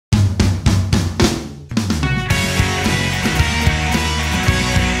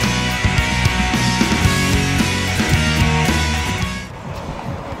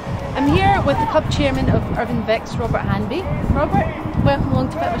with the club chairman of Irvine Vicks, Robert Hanby. Robert, welcome along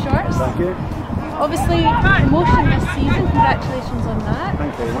to Fitba Shorts. Thank you. Obviously, promotion this season, congratulations on that.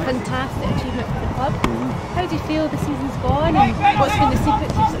 Thank you very much. Fantastic achievement for the club. How do you feel the season's gone and what's been the secret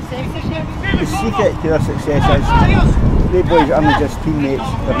to success this year? The secret to their success is they boys aren't just teammates,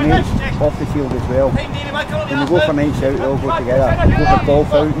 they're mates off the field as well. When they go for nights out, they all go together. They go for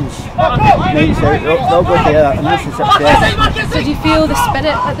golf outings, nights out, they all go together, and that's the success. So do you feel the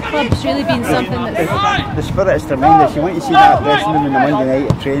spirit at the club's really been something that's... The spirit is tremendous. You want to see that dressing room on the Monday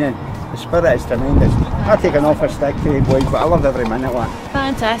night of training. The spirit is tremendous. I take an offer stick to the boys, but I love every minute of it.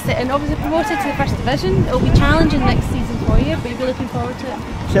 Fantastic, and obviously promoted to the first division. It'll be challenging next season for you, but you'll be looking forward to it.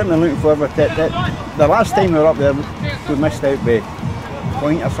 Certainly looking forward to it. The last time we were up there, we missed out by a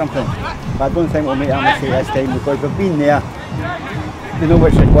point or something. But I don't think we'll make that mistake this time because we've been there. We know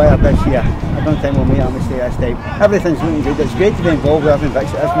what's required this year. I don't think we'll make that mistake this time. Everything's looking good. It's great to be involved with Irvine Vicks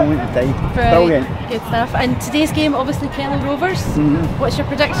at this moment in time. Brilliant. Good stuff. And today's game, obviously Kelly Rovers. What's your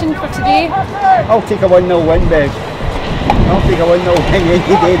prediction for today? I'll take a 1-0 win, Bev. I'll take a 1-0 win any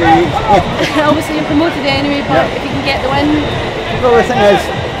day of the week. Obviously you're promoted anyway, but if you can get the win... Well, the thing is,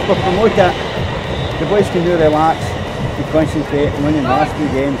 we're promoted. The boys can do relax, to concentrate and winning the last 2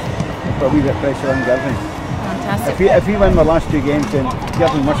 games. Put a wee bit of pressure on Irvine. Fantastic. If we win the last 2 games, then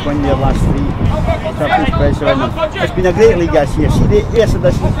Irvine must win their last 3. So I put pressure on them. It's been a great league this year. See,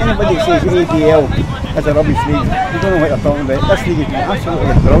 anybody that says ABL is a rubbish league, you don't know what they're talking about. This league has been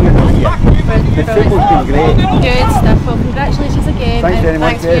absolutely brilliant this year. The football's been great. Good stuff. Well, congratulations again. Thanks very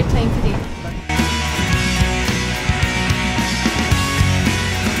much. Thanks for your time today.